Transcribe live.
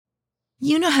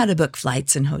You know how to book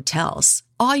flights and hotels.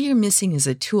 All you're missing is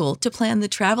a tool to plan the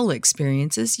travel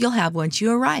experiences you'll have once you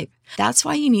arrive. That's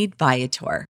why you need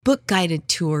Viator. Book guided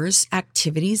tours,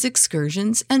 activities,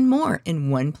 excursions, and more in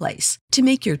one place to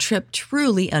make your trip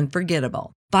truly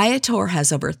unforgettable. Viator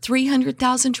has over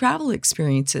 300,000 travel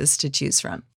experiences to choose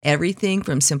from. Everything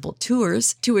from simple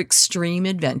tours to extreme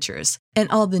adventures and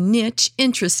all the niche,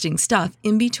 interesting stuff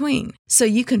in between. So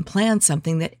you can plan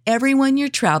something that everyone you're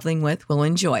traveling with will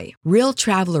enjoy. Real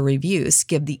traveler reviews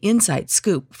give the inside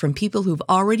scoop from people who've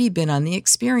already been on the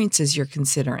experiences you're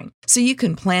considering. So you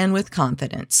can plan with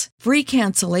confidence. Free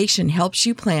cancellation helps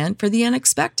you plan for the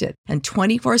unexpected. And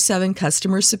 24/7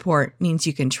 customer support means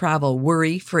you can travel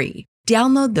worry-free.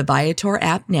 Download the Viator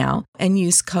app now and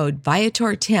use code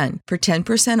Viator10 for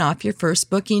 10% off your first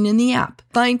booking in the app.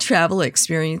 Find travel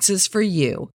experiences for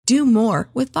you. Do more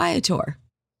with Viator.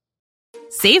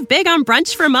 Save big on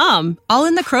brunch for mom, all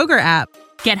in the Kroger app.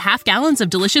 Get half gallons of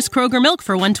delicious Kroger milk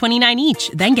for $1.29 each.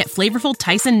 Then get flavorful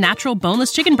Tyson natural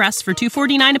boneless chicken breasts for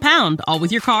 $2.49 a pound, all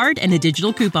with your card and a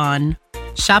digital coupon.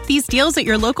 Shop these deals at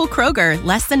your local Kroger,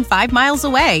 less than 5 miles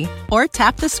away. Or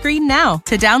tap the screen now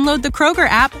to download the Kroger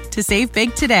app to save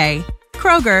big today.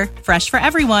 Kroger, fresh for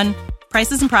everyone.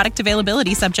 Prices and product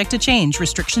availability subject to change.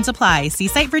 Restrictions apply. See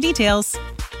site for details.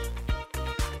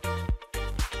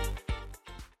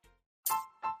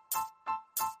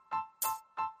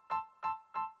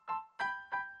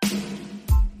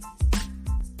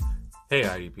 Hey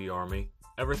IDP Army,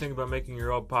 ever think about making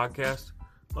your own podcast?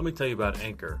 Let me tell you about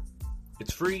Anchor.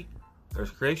 It's free.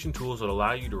 There's creation tools that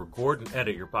allow you to record and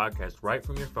edit your podcast right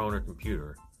from your phone or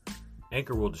computer.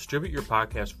 Anchor will distribute your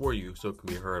podcast for you so it can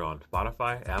be heard on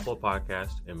Spotify, Apple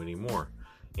Podcasts, and many more.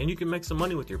 And you can make some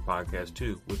money with your podcast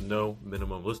too with no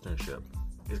minimum listenership.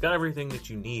 It's got everything that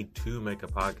you need to make a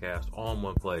podcast all in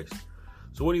one place.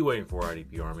 So what are you waiting for,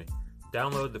 IDP Army?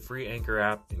 Download the free Anchor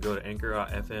app and go to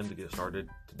anchor.fm to get started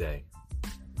today.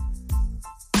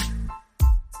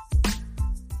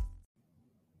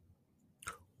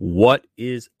 What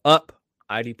is up,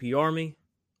 IDP Army?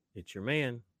 It's your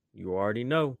man. You already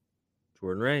know.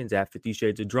 Jordan Rains at 50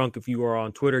 Shades of Drunk. If you are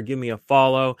on Twitter, give me a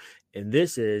follow. And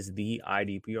this is the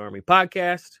IDP Army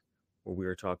podcast, where we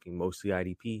are talking mostly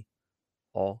IDP,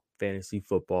 all fantasy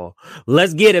football.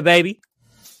 Let's get it, baby.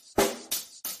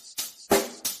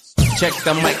 Check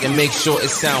the mic and make sure it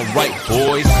sound right,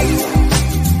 boys.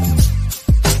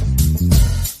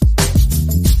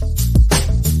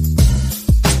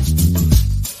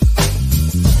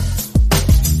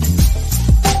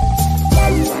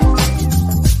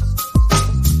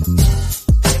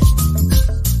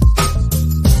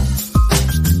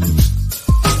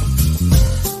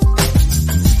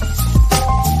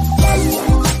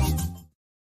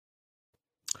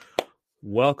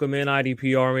 Welcome in,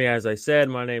 IDP Army. As I said,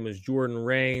 my name is Jordan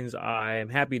Rains. I am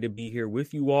happy to be here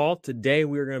with you all. Today,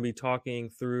 we're going to be talking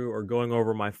through or going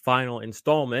over my final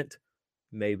installment,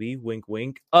 maybe, wink,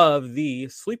 wink, of the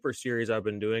sleeper series I've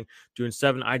been doing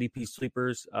 7 IDP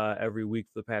sleepers every week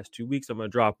for the past 2 weeks. I'm going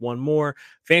to drop one more.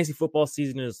 Fantasy football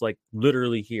season is like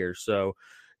literally here. So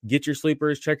get your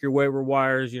sleepers, check your waiver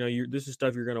wires. This is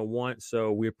stuff you're going to want.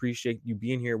 So we appreciate you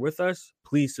being here with us.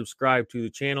 Please subscribe to the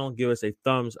channel. Give us a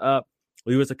thumbs up.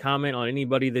 Leave us a comment on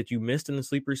anybody that you missed in the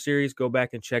Sleeper series. Go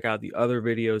back and check out the other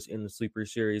videos in the Sleeper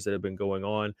series that have been going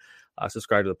on.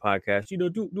 Subscribe to the podcast.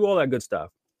 Do all that good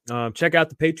stuff. Check out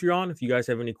the Patreon. If you guys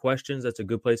have any questions, that's a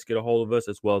good place to get a hold of us,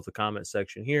 as well as the comment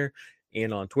section here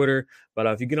and on Twitter. But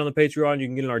if you get on the Patreon, you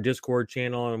can get in our Discord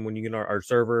channel. And when you get our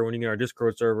server, when you get our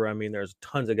Discord server, I mean, there's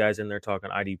tons of guys in there talking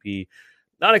IDP.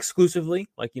 Not exclusively,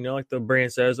 like the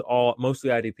brand says, mostly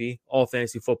IDP, all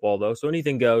fantasy football, though. So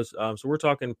anything goes. So we're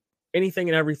talking anything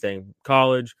and everything,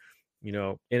 college,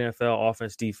 NFL,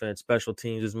 offense, defense, special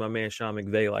teams, as my man Sean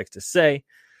McVay likes to say.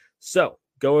 So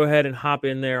go ahead and hop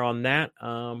in there on that.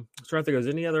 I was trying to think, is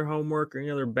there any other homework or any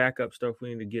other backup stuff we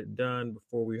need to get done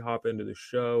before we hop into the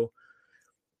show?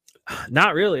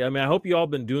 Not really. I mean, I hope you all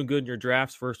been doing good in your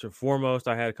drafts first and foremost.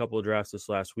 I had a couple of drafts this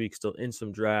last week, still in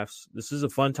some drafts. This is a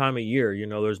fun time of year.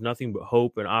 There's nothing but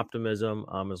hope and optimism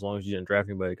as long as you didn't draft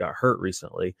anybody that got hurt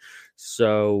recently.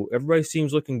 So everybody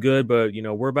seems looking good, but,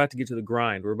 we're about to get to the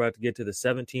grind. We're about to get to the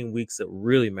 17 weeks that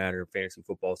really matter in fantasy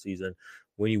football season,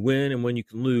 when you win and when you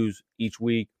can lose each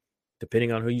week,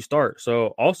 depending on who you start. So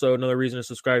also another reason to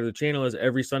subscribe to the channel is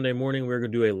every Sunday morning, we're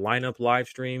going to do a lineup live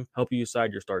stream, help you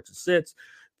decide your starts and sits,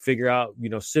 figure out,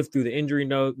 sift through the injury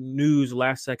news,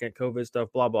 last second COVID stuff,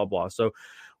 blah, blah, blah. So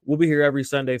we'll be here every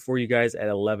Sunday for you guys at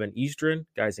 11 Eastern,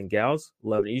 guys and gals,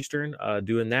 11 Eastern,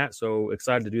 doing that. So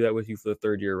excited to do that with you for the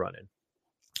third year running.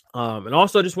 And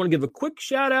also, I just want to give a quick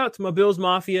shout out to my Bills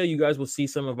Mafia. You guys will see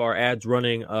some of our ads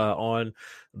running on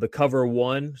the Cover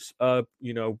One,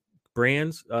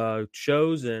 brands,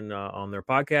 shows, and on their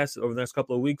podcasts over the next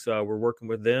couple of weeks. We're working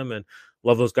with them and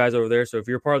love those guys over there. So if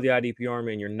you're part of the IDP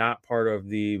Army and you're not part of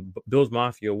the Bills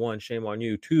Mafia, one, shame on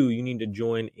you. Two, you need to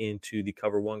join into the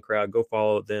Cover One crowd. Go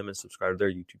follow them and subscribe to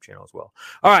their YouTube channel as well.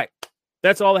 All right.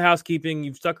 That's all the housekeeping.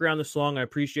 You've stuck around this long. I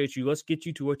appreciate you. Let's get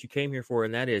you to what you came here for,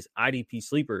 and that is IDP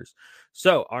sleepers.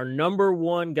 So our number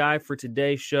one guy for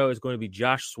today's show is going to be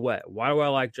Josh Sweat. Why do I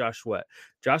like Josh Sweat?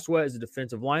 Josh Sweat is a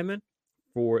defensive lineman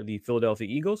for the Philadelphia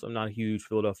Eagles. I'm not a huge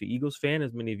Philadelphia Eagles fan,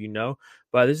 as many of you know,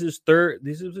 but this is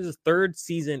his third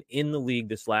season in the league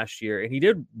this last year, and he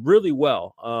did really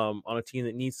well on a team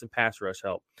that needs some pass rush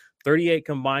help. 38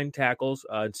 combined tackles,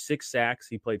 6 sacks.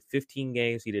 He played 15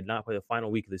 games. He did not play the final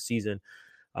week of the season.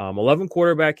 11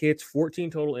 quarterback hits,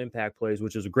 14 total impact plays,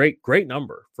 which is a great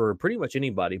number for pretty much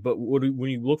anybody. But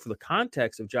when you look for the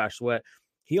context of Josh Sweat,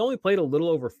 he only played a little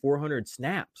over 400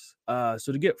 snaps.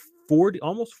 So to get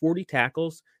almost 40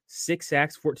 tackles, 6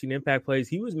 sacks, 14 impact plays,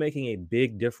 he was making a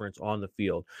big difference on the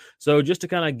field. So just to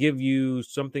kind of give you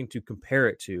something to compare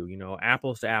it to,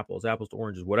 apples to apples, apples to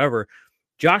oranges, whatever.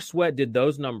 Josh Sweat did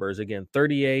those numbers again,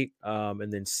 38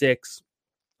 and then 6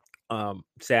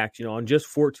 sacks, on just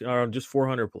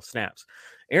 400 snaps.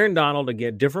 Aaron Donald,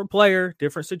 again, different player,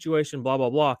 different situation, blah, blah,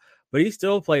 blah. But he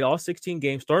still played all 16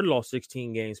 games, started all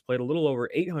 16 games, played a little over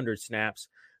 800 snaps.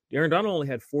 Aaron Donald only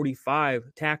had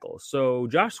 45 tackles. So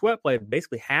Josh Sweat played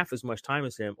basically half as much time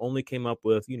as him, only came up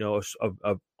with,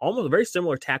 almost a very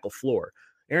similar tackle floor.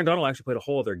 Aaron Donald actually played a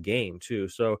whole other game too.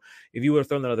 So if you would have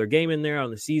thrown that other game in there on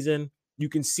the season, you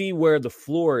can see where the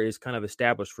floor is kind of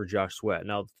established for Josh Sweat.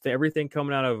 Now, everything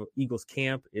coming out of Eagles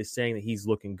camp is saying that he's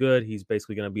looking good. He's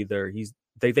basically going to be there.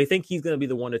 They think he's going to be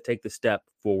the one to take the step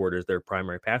forward as their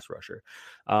primary pass rusher.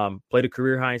 Played a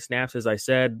career high in snaps, as I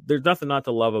said. There's nothing not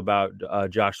to love about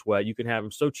Josh Sweat. You can have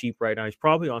him so cheap right now. He's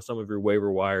probably on some of your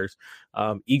waiver wires.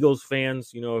 Eagles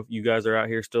fans, if you guys are out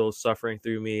here still suffering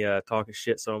through me talking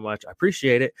shit so much, I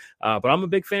appreciate it. But I'm a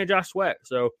big fan of Josh Sweat.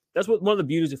 So that's one of the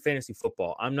beauties of fantasy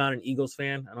football. I'm not an Eagles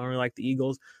fan. I don't really like the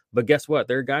Eagles. But guess what?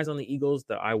 There are guys on the Eagles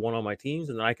that I want on my teams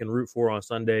and that I can root for on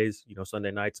Sundays,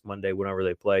 Sunday nights, Monday, whenever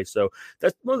they play. So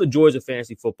that's one of the joys of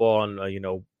fantasy football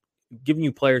and, giving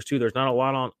you players too. There's not a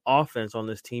lot on offense on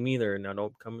this team either. Now,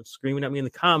 don't come screaming at me in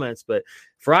the comments, but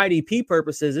for IDP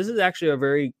purposes, this is actually a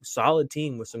very solid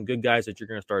team with some good guys that you're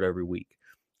going to start every week.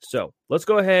 So let's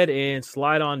go ahead and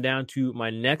slide on down to my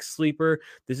next sleeper.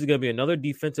 This is going to be another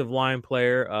defensive line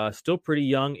player, still pretty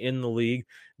young in the league,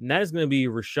 and that is going to be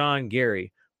Rashawn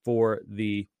Gary for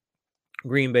the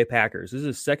Green Bay Packers. This is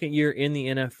his second year in the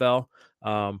NFL.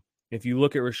 If you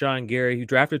look at Rashawn Gary, he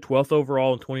drafted 12th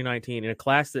overall in 2019 in a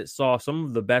class that saw some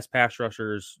of the best pass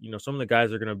rushers, some of the guys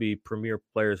that are going to be premier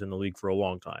players in the league for a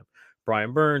long time.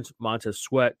 Brian Burns, Montez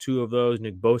Sweat, 2 of those,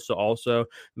 Nick Bosa also.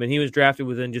 He was drafted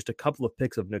within just a couple of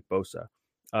picks of Nick Bosa.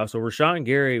 So Rashawn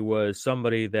Gary was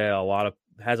somebody that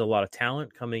has a lot of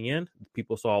talent coming in.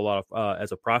 People saw a lot of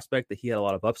as a prospect that he had a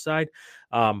lot of upside.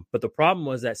 But the problem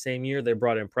was that same year they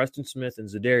brought in Preston Smith and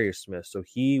Zadarius Smith. So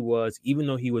even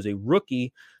though he was a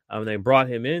rookie, they brought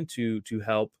him in to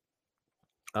help.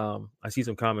 I see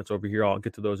some comments over here. I'll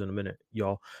get to those in a minute,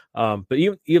 y'all. But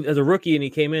even as a rookie and he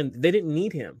came in, they didn't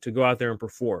need him to go out there and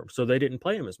perform. So they didn't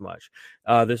play him as much.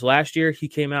 This last year, he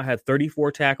came out, had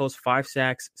 34 tackles, 5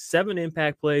 sacks, 7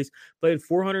 impact plays, played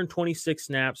 426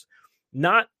 snaps.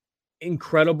 Not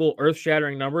incredible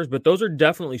earth-shattering numbers, but those are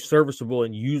definitely serviceable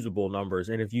and usable numbers.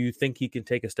 And if you think he can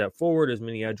take a step forward, as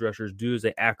many edge rushers do as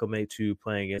they acclimate to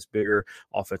playing against bigger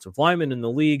offensive linemen in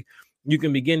the league, you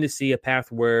can begin to see a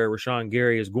path where Rashawn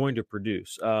Gary is going to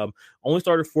produce. Only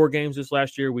started 4 games this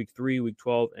last year, week 3, week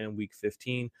 12, and week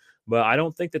 15. But I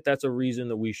don't think that that's a reason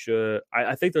that we should.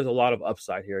 I think there's a lot of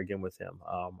upside here again with him.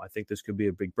 I think this could be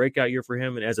a big breakout year for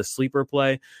him. And as a sleeper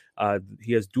play,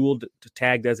 he has dual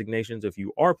tag designations if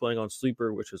you are playing on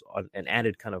sleeper, which is an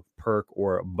added kind of perk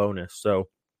or a bonus. So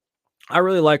I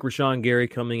really like Rashawn Gary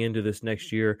coming into this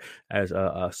next year as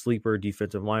a sleeper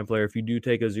defensive line player. If you do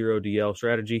take a 0 DL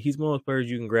strategy, he's one of those players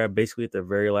you can grab basically at the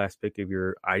very last pick of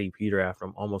your IDP draft.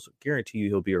 I'm almost guarantee you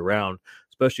he'll be around,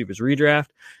 especially if it's redraft.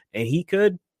 And he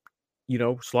could,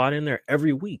 slot in there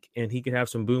every week, and he could have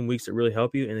some boom weeks that really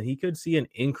help you. And he could see an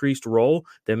increased role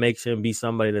that makes him be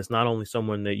somebody that's not only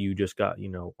someone that you just got,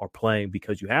 are playing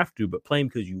because you have to, but playing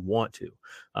because you want to.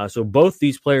 So both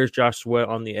these players, Josh Sweat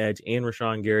on the edge and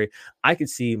Rashawn Gary, I could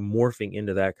see morphing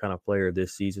into that kind of player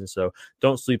this season. So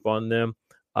don't sleep on them.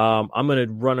 I'm going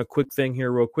to run a quick thing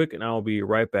here real quick, and I'll be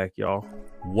right back, y'all.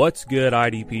 What's good,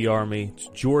 IDP Army? It's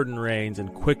Jordan Rains,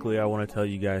 and quickly I want to tell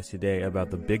you guys today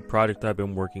about the big project I've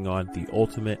been working on, the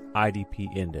Ultimate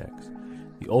IDP Index.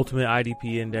 The Ultimate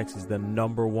IDP Index is the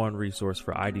 #1 resource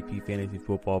for IDP fantasy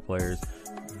football players,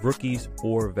 rookies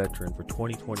or veterans for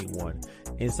 2021.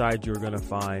 Inside, you're going to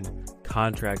find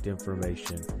contract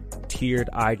information, tiered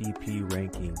IDP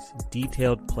rankings,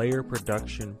 detailed player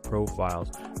production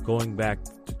profiles going back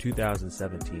to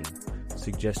 2017,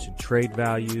 suggested trade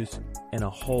values, and a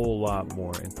whole lot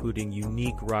more, including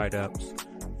unique write-ups,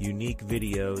 unique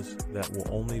videos that will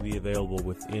only be available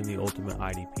within the Ultimate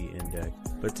IDP Index.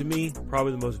 But to me,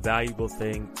 probably the most valuable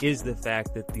thing is the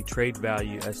fact that the trade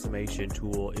value estimation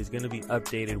tool is going to be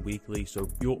updated weekly, so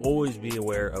you'll always be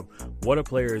aware of what a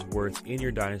player is worth in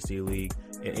your Dynasty League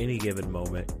at any given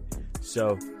moment.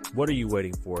 So what are you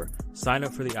waiting for? Sign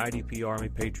up for the IDP Army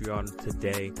Patreon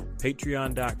today.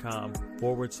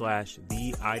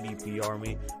 Patreon.com/the IDP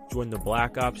Army. Join the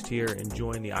Black Ops tier and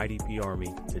join the IDP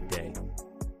Army today.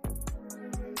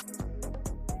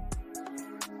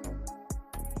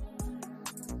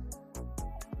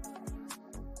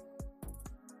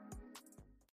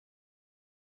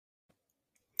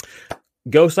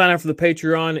 Go sign up for the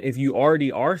Patreon. If you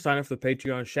already are, sign up for the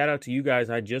Patreon. Shout out to you guys.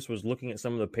 I just was looking at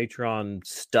some of the Patreon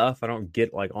stuff. I don't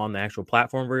get like on the actual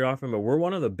platform very often, but we're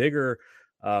one of the bigger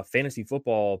fantasy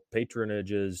football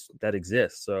patronages that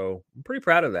exists. So I'm pretty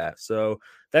proud of that. So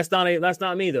that's not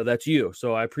me though. That's you.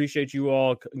 So I appreciate you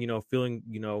all, feeling,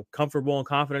 comfortable and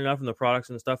confident enough in the products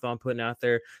and stuff that I'm putting out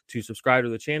there to subscribe to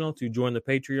the channel, to join the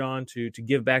Patreon, to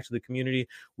give back to the community.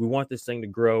 We want this thing to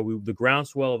grow. The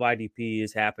groundswell of IDP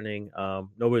is happening.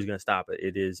 Nobody's going to stop it.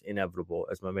 It is inevitable,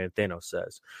 as my man Thanos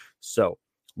says. So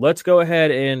let's go ahead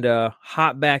and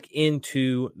hop back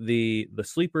into the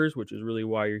sleepers, which is really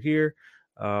why you're here.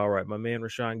 All right, my man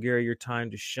Rashawn Gary, your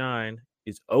time to shine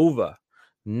is over.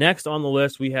 Next on the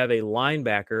list, we have a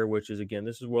linebacker, which is, again,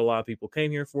 this is what a lot of people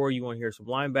came here for. You want to hear some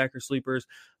linebacker sleepers.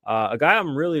 A guy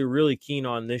I'm really, really keen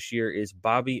on this year is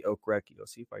Bobby Okereke.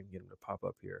 Let's see if I can get him to pop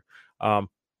up here.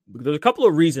 There's a couple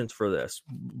of reasons for this,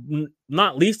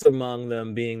 not least among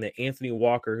them being that Anthony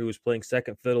Walker, who was playing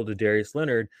second fiddle to Darius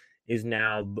Leonard, is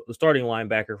now the starting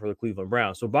linebacker for the Cleveland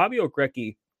Browns. So Bobby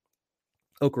Okereke,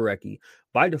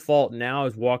 by default, now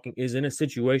is in a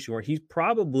situation where he's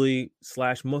probably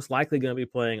 / most likely going to be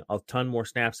playing a ton more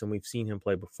snaps than we've seen him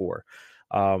play before.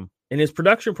 And his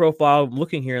production profile,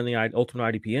 looking here in the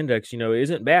Ultimate IDP Index,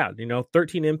 isn't bad.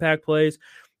 13 impact plays,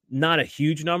 not a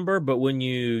huge number, but when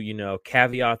you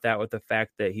caveat that with the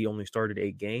fact that he only started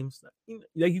 8 games,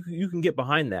 you can get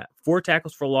behind that. 4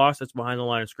 tackles for loss, that's behind the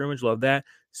line of scrimmage. Love that.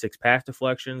 6 pass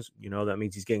deflections, that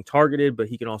means he's getting targeted, but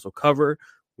he can also cover.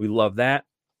 We love that.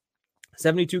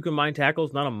 72 combined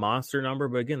tackles, not a monster number,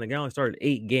 but again, the guy only started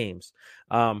 8 games.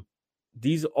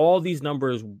 All these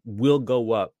numbers will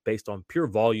go up based on pure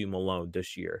volume alone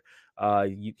this year.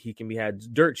 He can be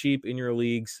had dirt cheap in your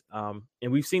leagues. And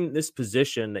we've seen this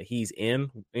position that he's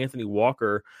in. Anthony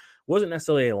Walker wasn't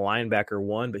necessarily a linebacker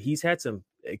one, but he's had some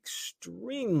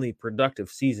extremely productive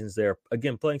seasons there.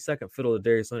 Again, playing second fiddle to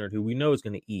Darius Leonard, who we know is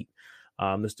going to eat.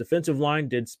 This defensive line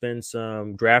did spend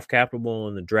some draft capital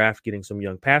in the draft getting some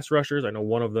young pass rushers. I know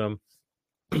one of them,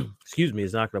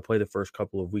 is not going to play the first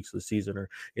couple of weeks of the season or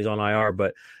is on IR,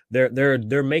 but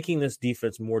they're making this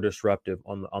defense more disruptive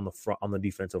on the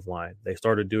defensive line. They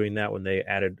started doing that when they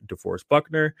added DeForest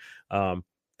Buckner.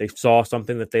 They saw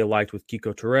something that they liked with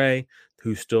Kiko Toure,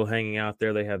 who's still hanging out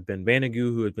there. They have Ben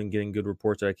Vanagu, who has been getting good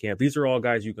reports at camp. These are all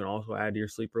guys you can also add to your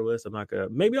sleeper list.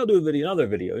 Maybe I'll do another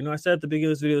video. I said at the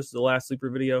beginning of this video, this is the last sleeper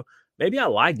video. Maybe I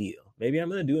lied to you. Maybe I'm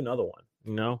going to do another one.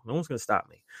 No one's going to stop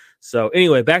me. So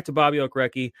anyway, back to Bobby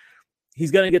Okereke. He's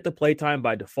going to get the play time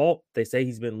by default. They say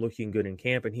he's been looking good in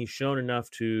camp, and he's shown enough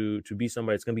to be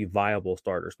somebody that's going to be viable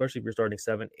starter, especially if you're starting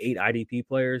 7, 8 IDP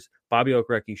players. Bobby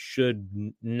Okereke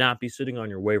should not be sitting on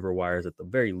your waiver wires at the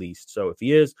very least. So if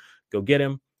he is, go get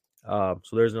him. So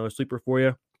there's another sleeper for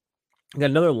you. I got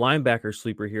another linebacker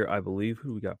sleeper here, I believe. Who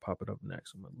do we got popping up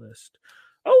next on my list?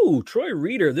 Oh, Troy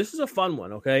Reader. This is a fun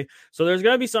one, okay? So there's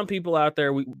going to be some people out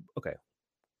there. Okay,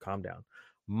 calm down.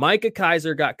 Micah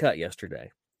Kiser got cut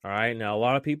yesterday. All right. Now, a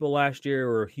lot of people last year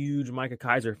were huge Micah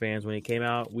Kiser fans when he came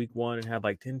out week 1 and had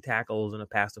like 10 tackles and a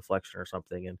pass deflection or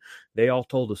something. And they all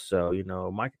told us so.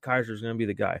 Micah Kiser is going to be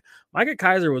the guy. Micah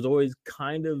Kiser was always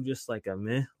kind of just like a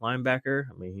meh linebacker.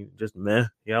 I mean, he just meh.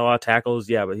 He had a lot of tackles.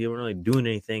 Yeah, but he wasn't really doing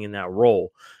anything in that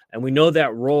role. And we know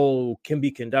that role can be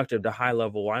conducted to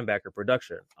high-level linebacker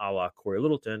production, a la Corey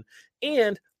Littleton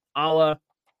and a la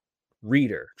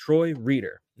Reader. Troy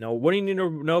Reader. Now, what do you need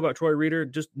to know about Troy Reader?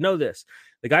 Just know this.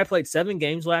 The guy played 7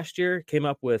 games last year, came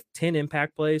up with 10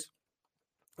 impact plays,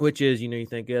 which is, you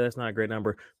think, yeah, that's not a great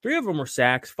number. 3 of them were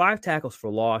sacks, 5 tackles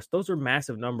for loss. Those are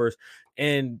massive numbers.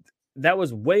 And that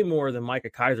was way more than Micah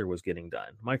Kaiser was getting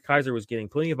done. Micah Kaiser was getting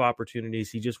plenty of opportunities.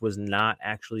 He just was not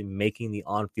actually making the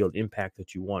on-field impact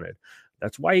that you wanted.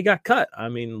 That's why he got cut. I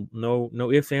mean,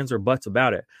 no ifs, ands, or buts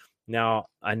about it. Now,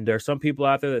 and there are some people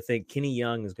out there that think Kenny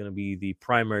Young is going to be the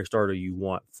primary starter you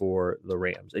want for the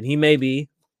Rams, and he may be,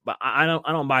 but I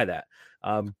don't buy that.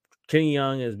 Kenny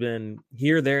Young has been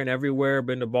here, there, and everywhere.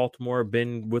 Been to Baltimore,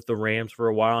 been with the Rams for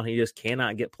a while, and he just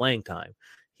cannot get playing time.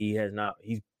 He has not.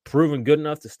 He's proven good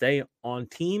enough to stay on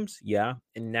teams, yeah,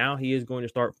 and now he is going to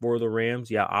start for the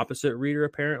Rams, yeah, opposite Reader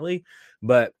apparently,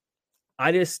 but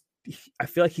I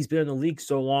feel like he's been in the league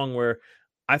so long where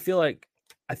I think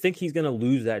he's going to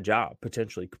lose that job,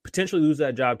 potentially lose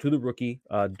that job to the rookie,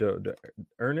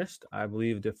 Ernest, I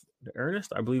believe.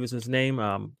 Ernest, I believe is his name.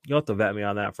 You'll have to vet me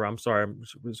on that. I'm sorry,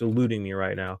 it's eluding me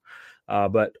right now.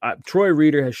 But Troy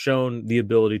Reader has shown the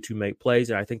ability to make plays,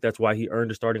 and I think that's why he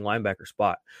earned a starting linebacker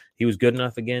spot. He was good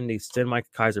enough again to send Micah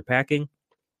Kaiser packing,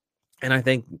 and I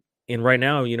think. And right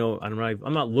now,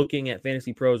 I'm not looking at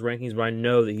Fantasy Pros rankings, but I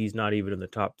know that he's not even in the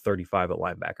top 35 at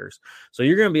linebackers. So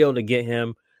you're going to be able to get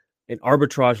him an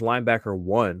arbitrage linebacker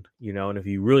 1, and if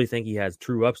you really think he has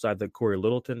true upside that Corey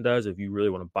Littleton does, if you really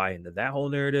want to buy into that whole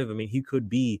narrative, I mean, he could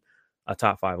be a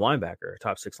top 5 linebacker, a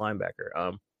top 6 linebacker.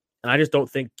 And I just don't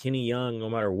think Kenny Young, no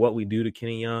matter what we do to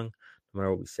Kenny Young, no matter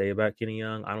what we say about Kenny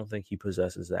Young, I don't think he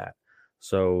possesses that.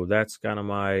 So that's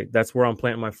that's where I'm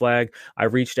planting my flag. I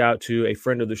reached out to a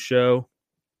friend of the show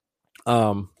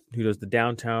who does the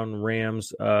Downtown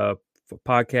Rams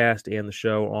podcast and the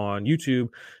show on YouTube,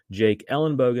 Jake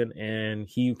Ellenbogen, and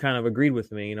he kind of agreed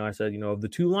with me. I said, of the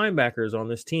 2 linebackers on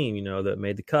this team, that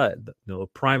made the cut, the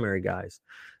primary guys,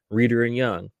 Reader and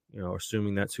Young,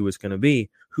 assuming that's who it's going to be,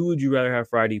 who would you rather have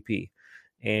for IDP?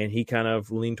 And he kind of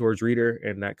leaned towards Reader,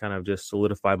 and that kind of just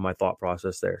solidified my thought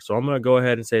process there. So I'm going to go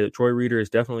ahead and say that Troy Reader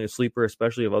is definitely a sleeper,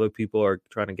 especially if other people are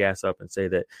trying to gas up and say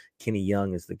that Kenny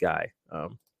Young is the guy.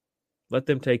 Let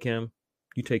them take him.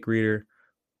 You take Reader.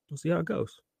 We'll see how it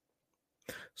goes.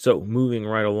 So moving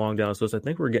right along down the list, I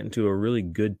think we're getting to a really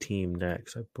good team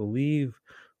next. I believe.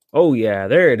 Oh, yeah,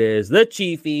 there it is. The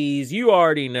Chiefies. You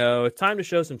already know. It's time to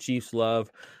show some Chiefs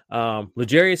love.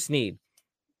 L'Jarius Sneed,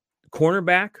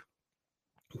 cornerback.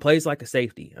 Plays like a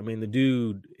safety. I mean, the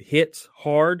dude hits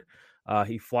hard.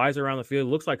 He flies around the field.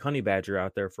 Looks like Honey Badger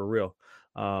out there for real.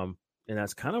 And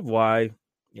that's kind of why.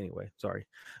 Anyway, sorry.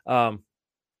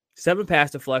 7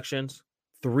 pass deflections,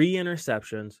 3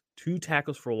 interceptions, 2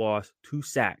 tackles for loss, 2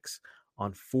 sacks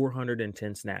on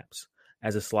 410 snaps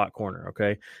as a slot corner.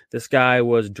 Okay, this guy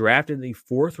was drafted in the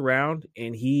 4th round,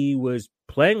 and he was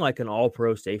playing like an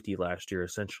all-pro safety last year.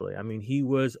 Essentially, I mean, he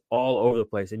was all over the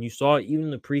place, and you saw it even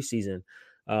in the preseason.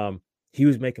 He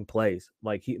was making plays,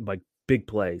 like big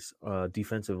plays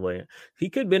defensively. He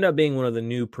could end up being one of the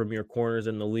new premier corners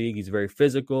in the league. He's very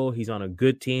physical. He's on a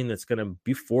good team that's going to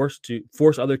be forced to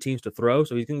force other teams to throw,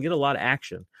 so he's going to get a lot of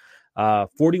action.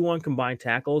 41 combined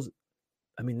tackles.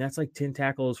 I mean, that's like 10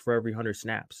 tackles for every 100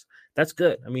 snaps. That's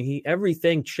good. I mean,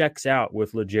 everything checks out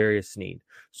with L'Jarius Sneed.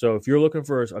 So if you're looking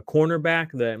for a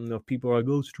cornerback that people are like,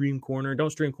 oh, stream corner,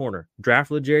 don't stream corner.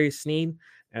 Draft L'Jarius Sneed.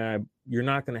 You're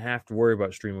not going to have to worry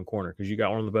about streaming corner because you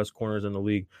got one of the best corners in the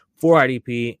league for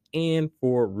IDP and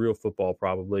for real football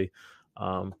probably.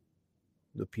 The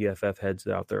PFF heads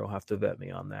out there will have to vet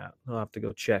me on that. I'll have to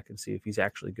go check and see if he's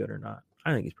actually good or not.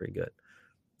 I think he's pretty good.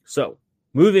 So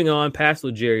moving on past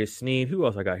L'Jarius Sneed, who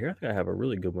else I got here? I think I have a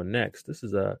really good one next. This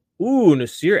is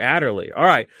Nasir Adderley. All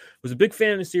right. Was a big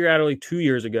fan of Nasir Adderley 2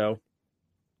 years ago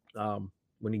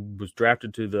when he was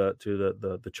drafted to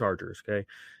the Chargers, okay?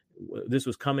 This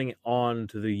was coming on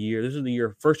to the year. This is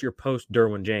the first year post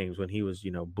Derwin James when he was,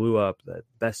 blew up, the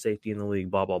best safety in the league,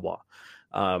 blah, blah, blah.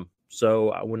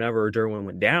 So whenever Derwin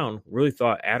went down, really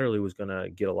thought Adderley was going to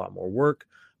get a lot more work,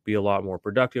 be a lot more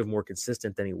productive, more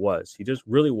consistent than he was. He just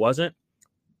really wasn't.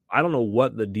 I don't know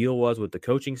what the deal was with the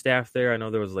coaching staff there. I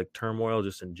know there was like turmoil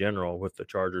just in general with the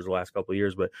Chargers the last couple of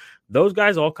years, but those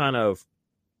guys all kind of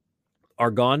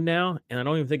are gone now. And I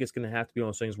don't even think it's going to have to be one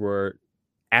of those things where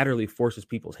Adderley forces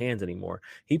people's hands anymore.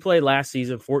 He played last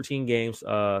season, 14 games,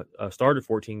 started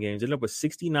 14 games, ended up with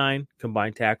 69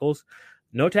 combined tackles.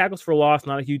 No tackles for loss,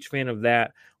 not a huge fan of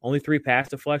that. Only 3 pass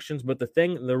deflections. But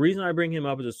the reason I bring him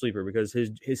up as a sleeper, because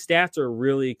his stats are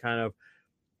really kind of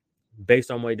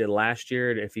based on what he did last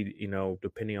year. If he,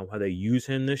 depending on how they use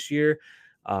him this year,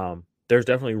 there's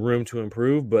definitely room to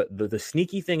improve, but the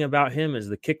sneaky thing about him is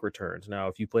the kick returns. Now,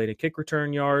 if you played a kick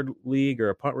return yard league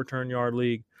or a punt return yard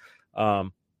league,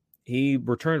 he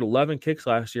returned 11 kicks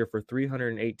last year for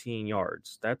 318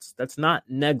 yards. That's not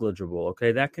negligible,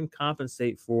 okay? That can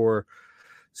compensate for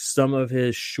some of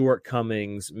his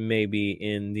shortcomings maybe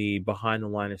in the behind the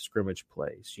line of scrimmage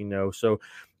plays, so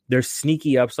there's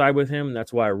sneaky upside with him.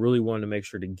 That's why I really wanted to make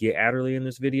sure to get Adderley in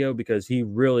this video, because he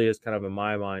really is kind of, in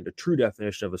my mind, a true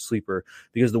definition of a sleeper,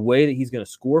 because the way that he's going to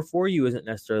score for you isn't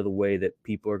necessarily the way that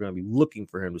people are going to be looking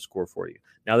for him to score for you.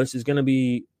 Now, this is going to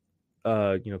be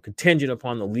contingent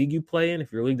upon the league you play in.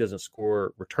 If your league doesn't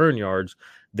score return yards,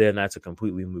 then that's a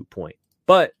completely moot point.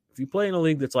 But if you play in a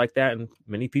league that's like that, and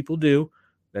many people do,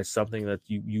 that's something that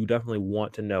you definitely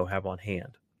want to have on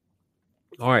hand.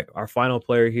 All right, our final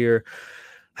player here.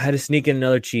 I had to sneak in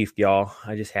another Chief, y'all.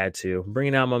 I just had to. I'm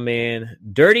bringing out my man,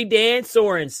 Dirty Dan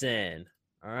Sorensen.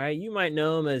 All right, you might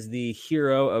know him as the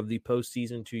hero of the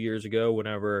postseason 2 years ago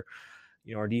whenever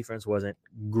our defense wasn't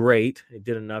great. It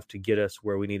did enough to get us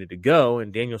where we needed to go,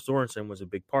 and Daniel Sorensen was a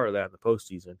big part of that in the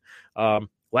postseason.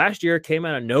 Last year, came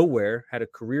out of nowhere, had a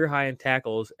career high in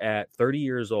tackles at 30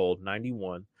 years old,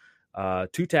 91,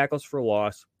 2 tackles for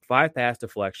loss, 5 pass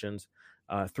deflections,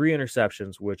 3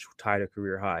 interceptions, which tied a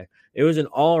career high. It was an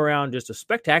all-around, just a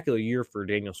spectacular year for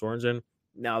Daniel Sorensen.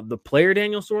 Now, the player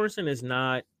Daniel Sorensen is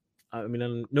not,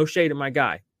 no shade at my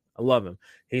guy. I love him.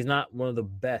 He's not one of the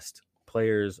best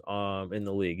players in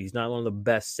the league. He's not one of the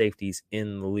best safeties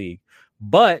in the league.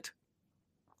 But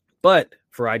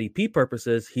for IDP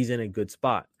purposes, he's in a good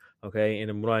spot. Okay,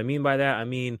 and what I mean by that,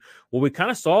 what we kind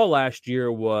of saw last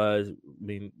year was,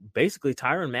 basically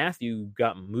Tyrann Mathieu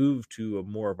got moved to a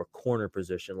more of a corner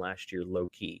position last year, low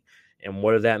key. And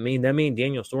what does that mean? That means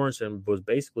Daniel Sorensen was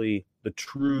basically the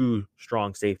true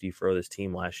strong safety for this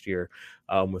team last year,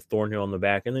 with Thornhill in the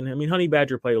back. And then, Honey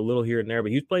Badger played a little here and there,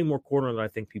 but he was playing more corner than I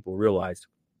think people realized,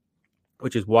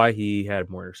 which is why he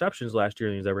had more interceptions last year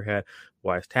than he's ever had,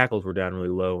 why his tackles were down really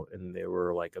low, and they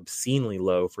were like obscenely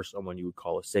low for someone you would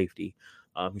call a safety,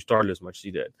 who started as much as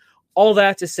he did. All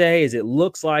that to say is it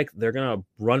looks like they're going to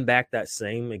run back that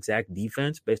same exact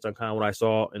defense based on kind of what I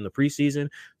saw in the preseason.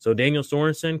 So Daniel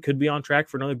Sorensen could be on track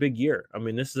for another big year.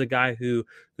 This is a guy who,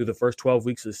 through the first 12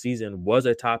 weeks of the season, was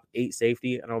a top 8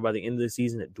 safety. I know by the end of the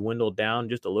season, it dwindled down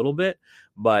just a little bit.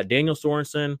 But Daniel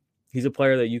Sorensen, he's a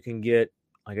player that you can get,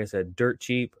 like I said, dirt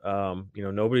cheap.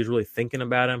 Nobody's really thinking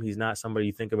about him. He's not somebody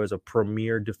you think of as a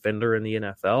premier defender in the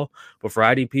NFL. But for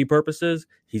IDP purposes,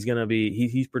 he's going to be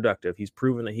he's productive. He's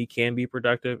proven that he can be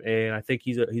productive, and I think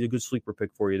he's a good sleeper pick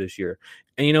for you this year.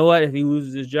 And you know what? If he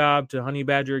loses his job to Honey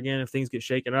Badger again, if things get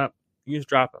shaken up, you just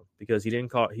drop him, because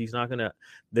he's not going to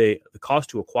the cost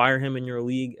to acquire him in your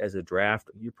league as a draft.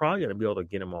 You're probably going to be able to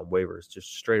get him on waivers,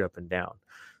 just straight up and down.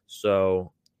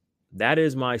 So that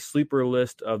is my sleeper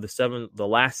list of the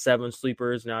last 7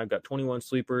 sleepers. Now I've got 21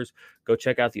 sleepers. Go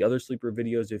check out the other sleeper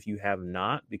videos if you have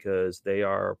not, because they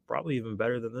are probably even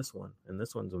better than this one. And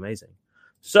this one's amazing.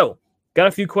 So got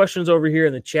a few questions over here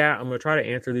in the chat. I'm going to try to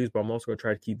answer these, but I'm also going to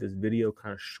try to keep this video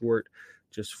kind of short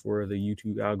just for the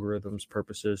YouTube algorithms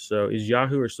purposes. So is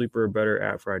Yahoo or Sleeper a better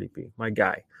app for IDP? My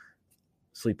guy,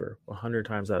 Sleeper, 100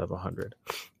 times out of 100.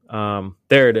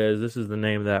 There it is. This is the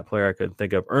name of that player I couldn't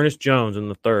think of. Ernest Jones in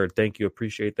the 3rd. Thank you.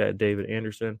 Appreciate that, David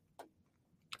Anderson.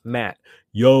 Matt.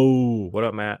 Yo. What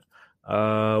up, Matt?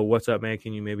 What's up, man?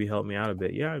 Can you maybe help me out a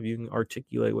bit? Yeah, if you can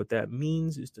articulate what that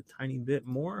means just a tiny bit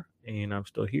more, and I'm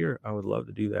still here, I would love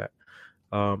to do that.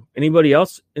 Anybody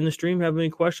else in the stream have any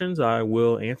questions? I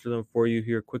will answer them for you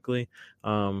here quickly.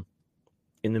 In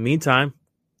the meantime,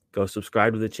 go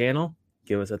subscribe to the channel.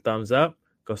 Give us a thumbs up.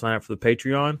 Go sign up for the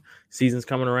Patreon. Season's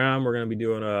coming around. We're going to be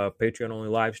doing a Patreon-only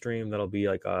live stream. That'll be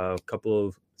like a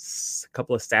couple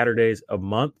of Saturdays a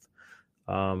month.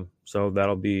 So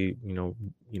that'll be,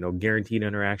 guaranteed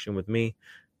interaction with me.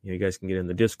 You guys can get in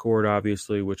the Discord,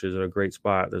 obviously, which is a great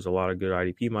spot. There's a lot of good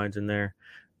IDP minds in there.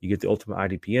 You get the Ultimate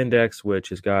IDP Index, which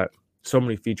has got so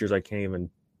many features I can't even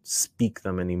speak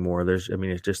them anymore.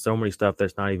 It's just so many stuff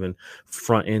that's not even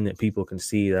front end that people can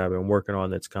see that I've been working on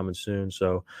that's coming soon.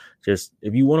 So just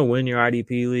if you want to win your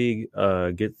IDP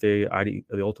league, get the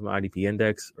Ultimate IDP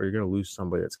Index, or you're going to lose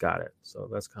somebody that's got it. So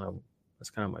that's kind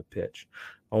of my pitch.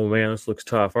 Oh man, this looks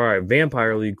tough. All right,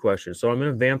 Vampire League question. So I'm in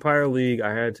a Vampire League.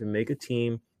 I had to make a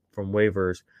team from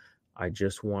waivers. I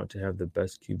just want to have the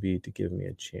best QB to give me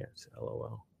a chance.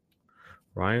 LOL.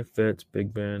 Ryan Fitz,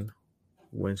 Big Ben,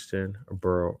 Winston, or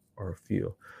Burrow, or a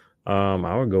few.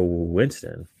 I would go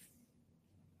Winston.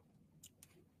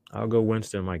 I'll go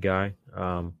Winston, my guy.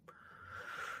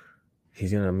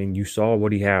 he's gonna. I mean, you saw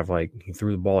what he had. Like, he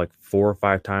threw the ball like 4 or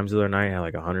 5 times the other night, had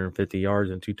like 150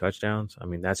 yards and 2 touchdowns. I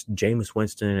mean, that's Jameis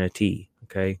Winston in a T.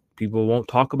 Okay, people won't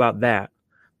talk about that.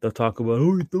 They'll talk about,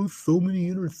 oh, he throws so many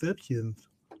interceptions.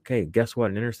 Okay, guess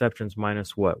what? An interception's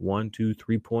minus what? 1, 2,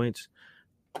 3 points.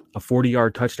 A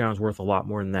 40-yard touchdown is worth a lot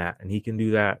more than that, and he can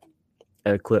do that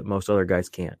at a clip most other guys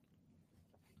can't.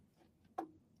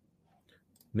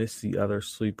 Miss the other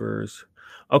sleepers.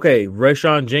 Okay,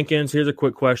 Rayshon Jenkins. Here's a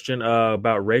quick question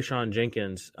about Rayshon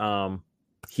Jenkins.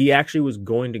 He actually was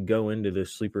going to go into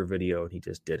this sleeper video, and he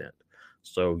just didn't.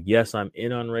 So, yes, I'm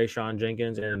in on Rayshon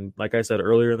Jenkins. And like I said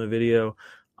earlier in the video,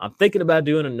 I'm thinking about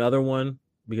doing another one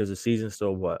because the season's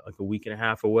still, like a week and a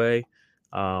half away.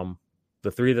 The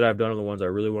 3 that I've done are the ones I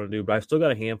really want to do, but I've still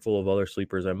got a handful of other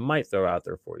sleepers I might throw out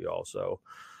there for you all. So,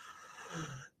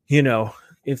 you know,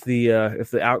 if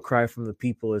the outcry from the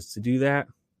people is to do that,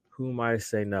 who am I to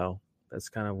say no? That's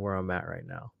kind of where I'm at right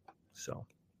now. So,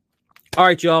 all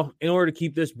right, y'all. In order to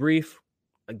keep this brief,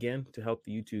 again, to help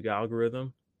the YouTube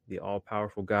algorithm, the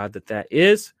all-powerful God that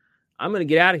is, I'm going to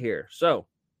get out of here. So,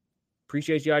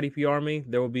 appreciate you, IDP Army.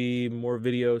 There will be more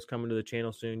videos coming to the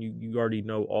channel soon. You already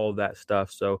know all of that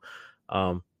stuff. So,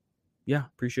 yeah,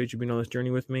 appreciate you being on this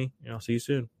journey with me, and I'll see you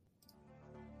soon.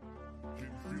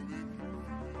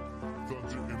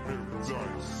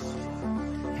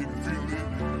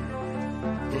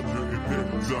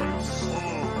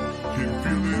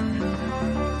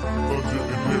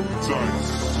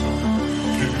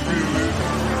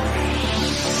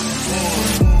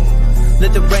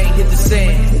 Let the rain hit the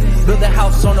sand. Build a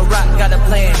house on a rock, got a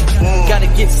plan. Gotta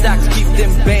get stocks, keep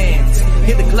them bands.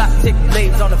 Hit the clock, tick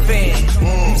blades on the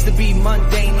fan. Used to be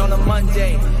mundane on a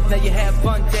Monday. Now you have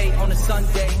fun day on a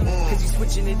Sunday. Cause you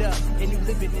switching it up and you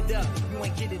living it up. You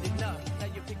ain't getting enough.